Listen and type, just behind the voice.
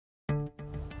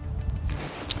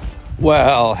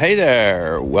Well, hey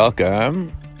there.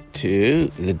 Welcome to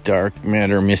the Dark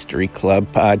Matter Mystery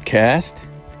Club podcast.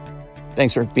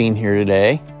 Thanks for being here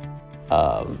today.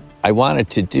 I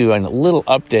wanted to do a little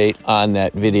update on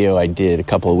that video I did a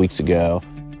couple of weeks ago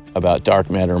about dark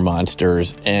matter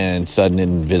monsters and sudden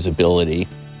invisibility.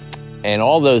 And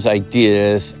all those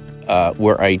ideas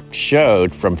where I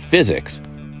showed from physics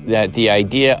that the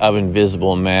idea of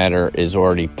invisible matter is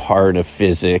already part of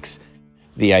physics.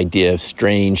 The idea of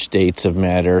strange states of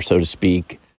matter, so to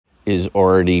speak, is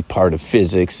already part of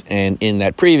physics. And in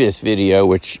that previous video,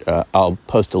 which I'll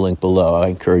post a link below, I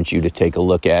encourage you to take a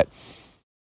look at,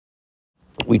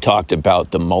 we talked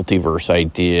about the multiverse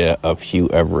idea of Hugh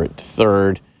Everett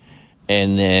III,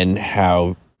 and then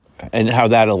how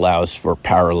that allows for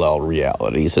parallel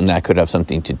realities. And that could have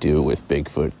something to do with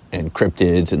Bigfoot and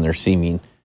cryptids and their seeming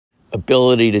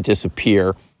ability to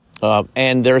disappear.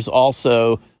 And there's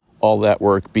also all that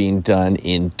work being done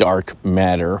in dark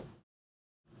matter,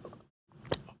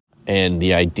 and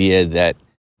the idea that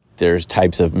there's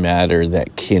types of matter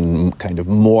that can kind of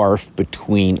morph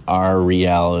between our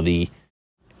reality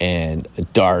and a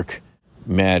dark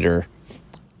matter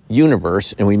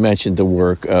universe. And we mentioned the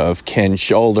work of Ken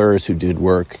Shoulders, who did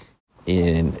work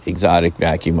in exotic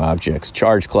vacuum objects,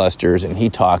 charge clusters, and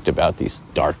he talked about these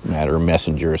dark matter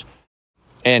messengers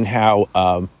and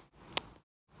how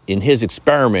in his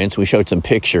experiments, we showed some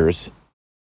pictures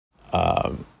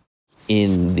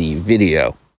in the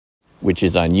video, which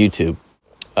is on YouTube.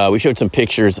 We showed some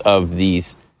pictures of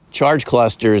these charge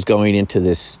clusters going into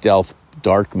this stealth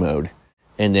dark mode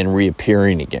and then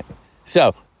reappearing again.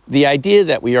 So the idea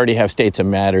that we already have states of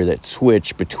matter that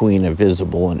switch between a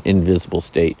visible and invisible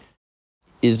state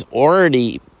is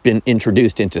already been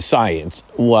introduced into science.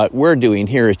 What we're doing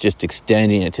here is just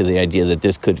extending it to the idea that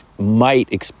this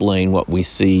might explain what we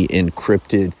see in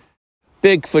cryptid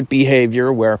Bigfoot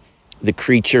behavior, where the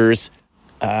creatures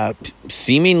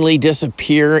seemingly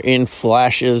disappear in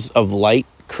flashes of light.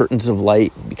 Curtains of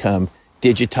light become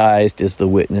digitized, as the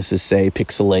witnesses say,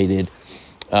 pixelated.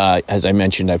 As I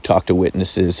mentioned, I've talked to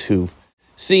witnesses who've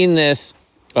seen this.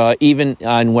 Even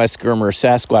on Wes Germer's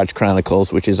Sasquatch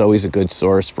Chronicles, which is always a good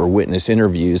source for witness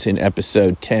interviews, in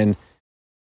episode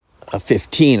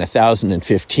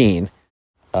 1015,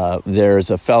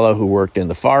 there's a fellow who worked in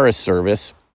the Forest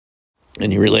Service,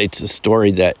 and he relates a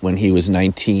story that when he was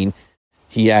 19,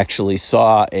 he actually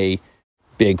saw a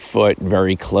Bigfoot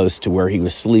very close to where he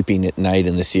was sleeping at night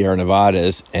in the Sierra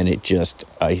Nevadas, and it just,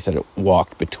 he said it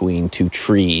walked between two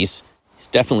trees. It's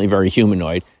definitely very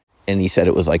humanoid. And he said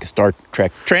it was like a Star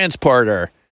Trek transporter.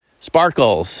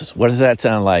 Sparkles. What does that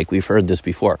sound like? We've heard this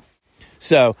before.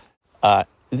 So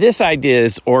this idea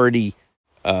is already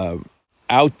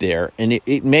out there, and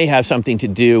it may have something to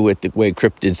do with the way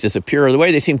cryptids disappear, or the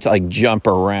way they seem to like jump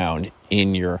around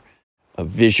in your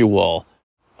visual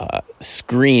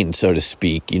screen, so to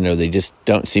speak. You know, they just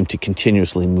don't seem to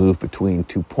continuously move between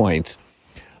 2 points.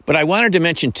 But I wanted to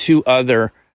mention two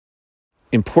other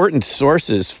important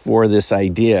sources for this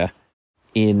idea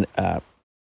in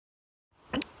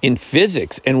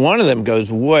physics, and one of them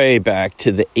goes way back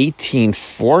to the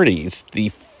 1840s. The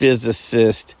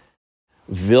physicist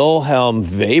Wilhelm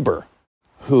Weber,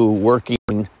 who,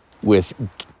 working with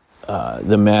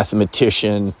the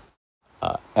mathematician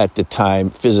at the time,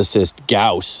 physicist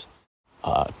Gauss,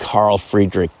 Carl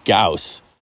Friedrich Gauss,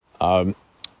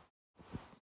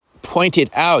 pointed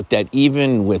out that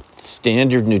even with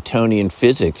standard Newtonian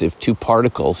physics, if two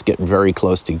particles get very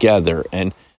close together,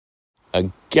 and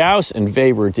Gauss and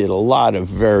Weber did a lot of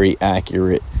very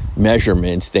accurate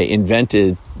measurements. They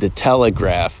invented the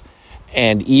telegraph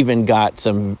and even got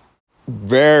some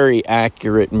very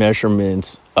accurate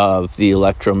measurements of the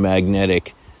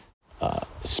electromagnetic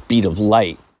speed of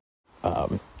light,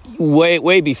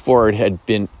 way before it had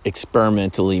been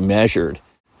experimentally measured.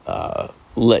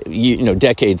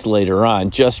 Decades later on,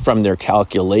 just from their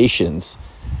calculations,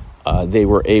 they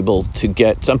were able to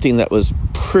get something that was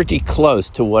pretty close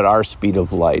to what our speed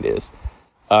of light is.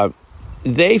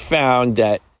 They found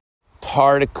that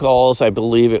particles, I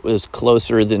believe it was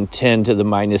closer than 10 to the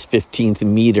minus 15th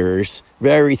meters,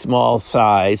 very small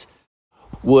size,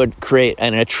 would create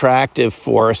an attractive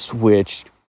force, which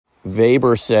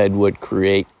Weber said would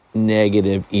create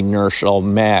negative inertial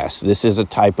mass. This is a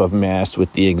type of mass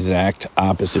with the exact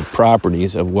opposite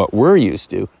properties of what we're used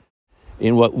to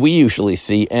in what we usually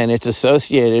see, and it's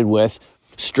associated with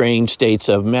strange states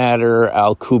of matter,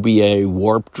 Alcubierre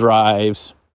warp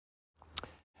drives,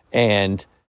 and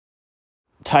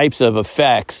types of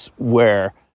effects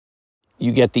where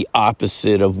you get the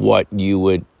opposite of what you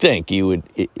would think.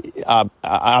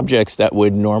 Objects that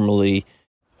would normally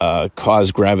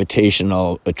cause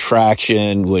gravitational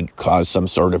attraction, would cause some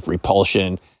sort of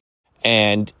repulsion.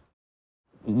 And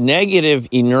negative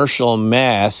inertial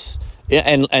mass,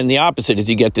 and the opposite is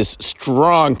you get this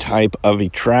strong type of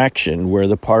attraction where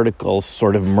the particles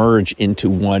sort of merge into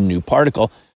one new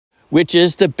particle, which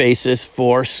is the basis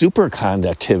for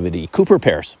superconductivity, Cooper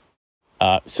pairs.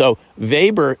 So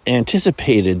Weber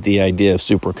anticipated the idea of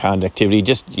superconductivity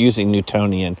just using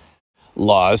Newtonian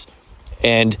laws,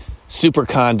 and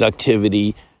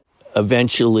superconductivity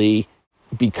eventually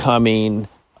becoming,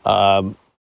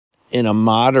 in a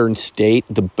modern state,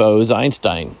 the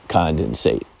Bose-Einstein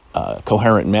condensate,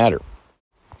 coherent matter.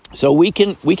 So we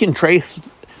can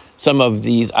trace some of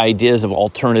these ideas of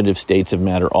alternative states of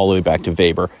matter all the way back to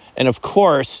Weber. And of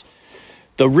course,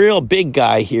 the real big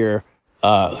guy here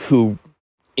who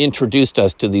introduced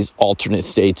us to these alternate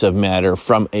states of matter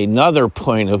from another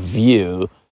point of view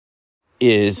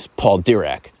is Paul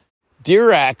Dirac.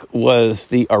 Dirac was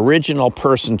the original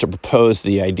person to propose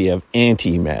the idea of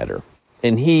antimatter.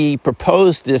 And he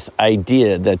proposed this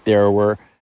idea that there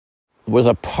was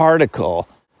a particle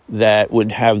that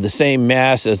would have the same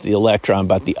mass as the electron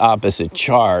but the opposite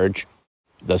charge,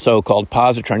 the so-called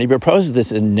positron. He proposed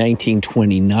this in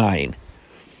 1929.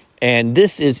 And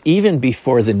this is even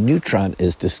before the neutron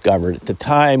is discovered. At the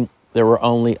time, there were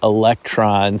only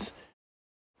electrons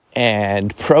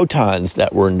and protons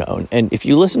that were known. And if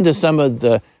you listen to some of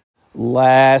the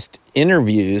last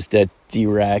interviews that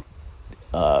Dirac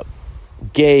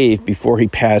gave before he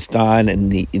passed on in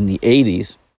the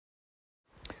 80s,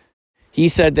 he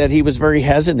said that he was very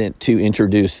hesitant to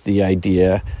introduce the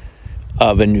idea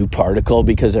of a new particle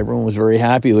because everyone was very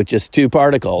happy with just two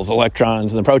particles,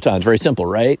 electrons and the protons. Very simple,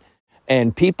 right?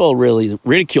 And people really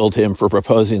ridiculed him for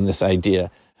proposing this idea.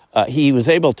 He was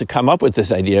able to come up with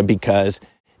this idea because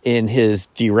in his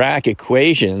Dirac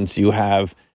equations, you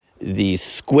have these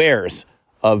squares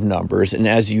of numbers. And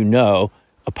as you know,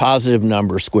 a positive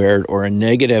number squared or a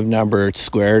negative number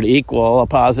squared equal a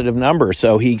positive number.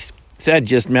 So he said,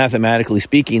 just mathematically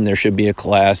speaking, there should be a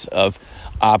class of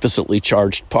oppositely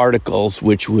charged particles,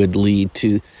 which would lead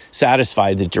to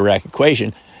satisfy the Dirac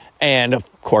equation. And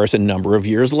of course, a number of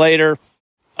years later,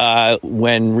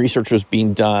 when research was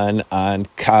being done on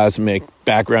cosmic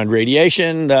background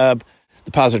radiation, the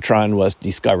positron was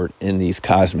discovered in these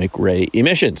cosmic ray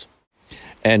emissions.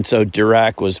 And so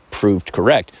Dirac was proved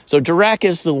correct. So Dirac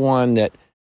is the one that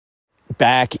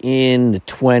back in the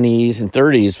 20s and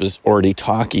 30s was already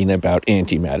talking about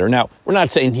antimatter. Now, we're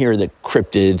not saying here that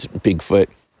cryptids, Bigfoot,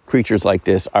 creatures like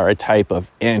this are a type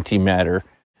of antimatter,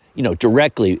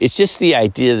 directly. It's just the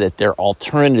idea that they're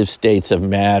alternative states of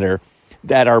matter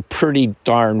that are pretty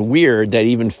darn weird that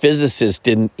even physicists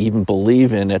didn't even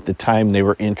believe in at the time they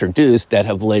were introduced that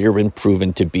have later been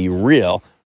proven to be real.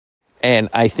 And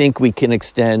I think we can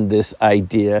extend this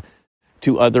idea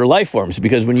to other life forms,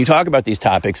 because when you talk about these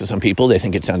topics to some people, they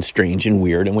think it sounds strange and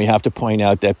weird. And we have to point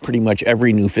out that pretty much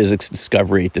every new physics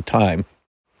discovery at the time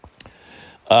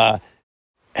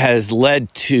has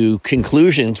led to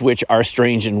conclusions which are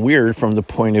strange and weird from the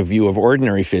point of view of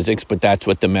ordinary physics, but that's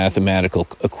what the mathematical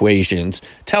equations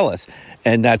tell us.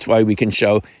 And that's why we can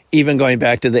show, even going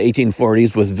back to the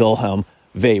 1840s with Wilhelm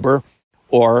Weber,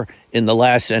 or in the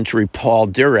last century, Paul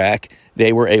Dirac,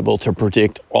 they were able to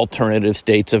predict alternative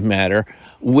states of matter,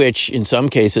 which in some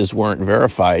cases weren't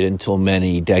verified until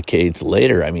many decades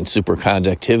later. I mean,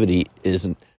 superconductivity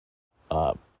isn't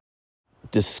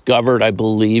discovered, I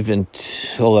believe,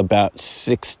 until about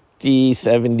 60,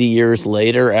 70 years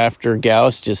later after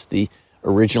Gauss, just the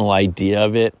original idea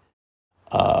of it.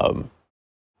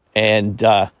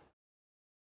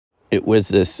 It was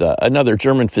this another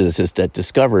German physicist that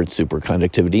discovered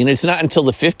superconductivity. And it's not until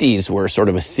the 50s where sort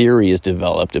of a theory is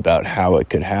developed about how it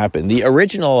could happen. The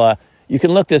original, you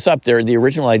can look this up there, the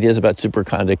original ideas about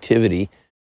superconductivity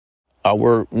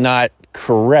were not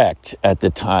correct at the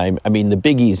time. I mean, the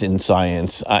biggies in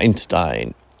science,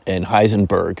 Einstein and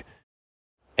Heisenberg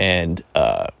and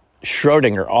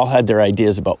Schrödinger all had their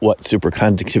ideas about what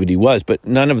superconductivity was, but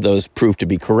none of those proved to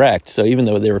be correct. So even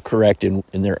though they were correct in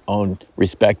their own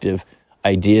respective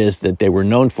ideas that they were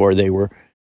known for, they were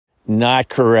not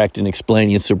correct in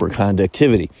explaining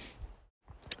superconductivity.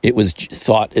 It was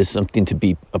thought as something to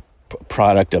be a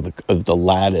product of the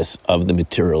lattice of the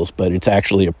materials, but it's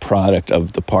actually a product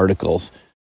of the particles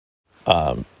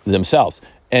themselves.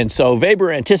 And so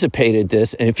Weber anticipated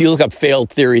this, and if you look up failed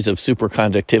theories of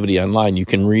superconductivity online, you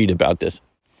can read about this.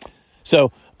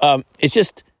 So it's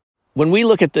just, when we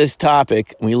look at this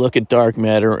topic, we look at dark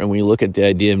matter, and we look at the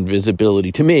idea of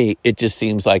invisibility, to me, it just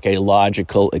seems like a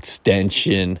logical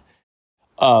extension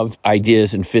of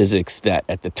ideas in physics that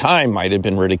at the time might have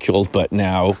been ridiculed, but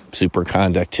now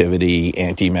superconductivity,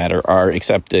 antimatter are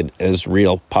accepted as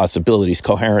real possibilities.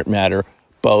 Coherent matter,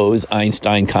 Bose,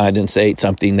 Einstein condensate,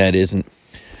 something that isn't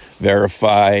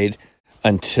verified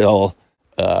until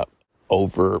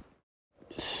over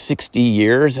 60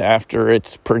 years after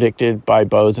it's predicted by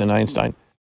Bose and Einstein.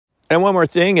 And one more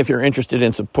thing, if you're interested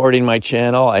in supporting my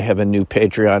channel, I have a new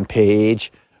Patreon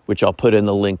page, which I'll put in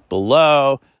the link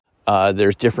below.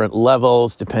 There's different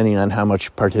levels depending on how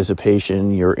much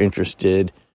participation you're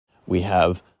interested. We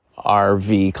have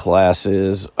RV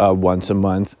classes once a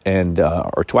month and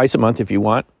or twice a month if you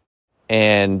want.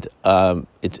 And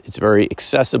it's very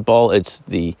accessible. It's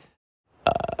the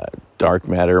Dark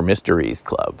Matter Mysteries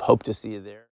Club. Hope to see you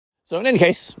there. So in any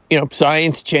case,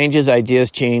 science changes,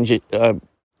 ideas change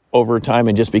over time,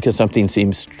 and just because something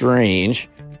seems strange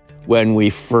when we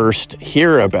first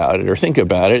hear about it or think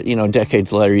about it,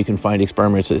 decades later, you can find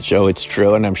experiments that show it's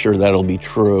true, and I'm sure that'll be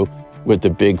true with the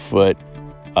Bigfoot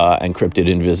and cryptid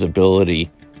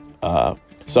invisibility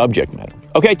subject matter.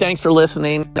 Okay, thanks for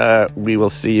listening. We will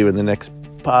see you in the next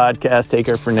podcast. Take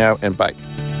care for now, and bye.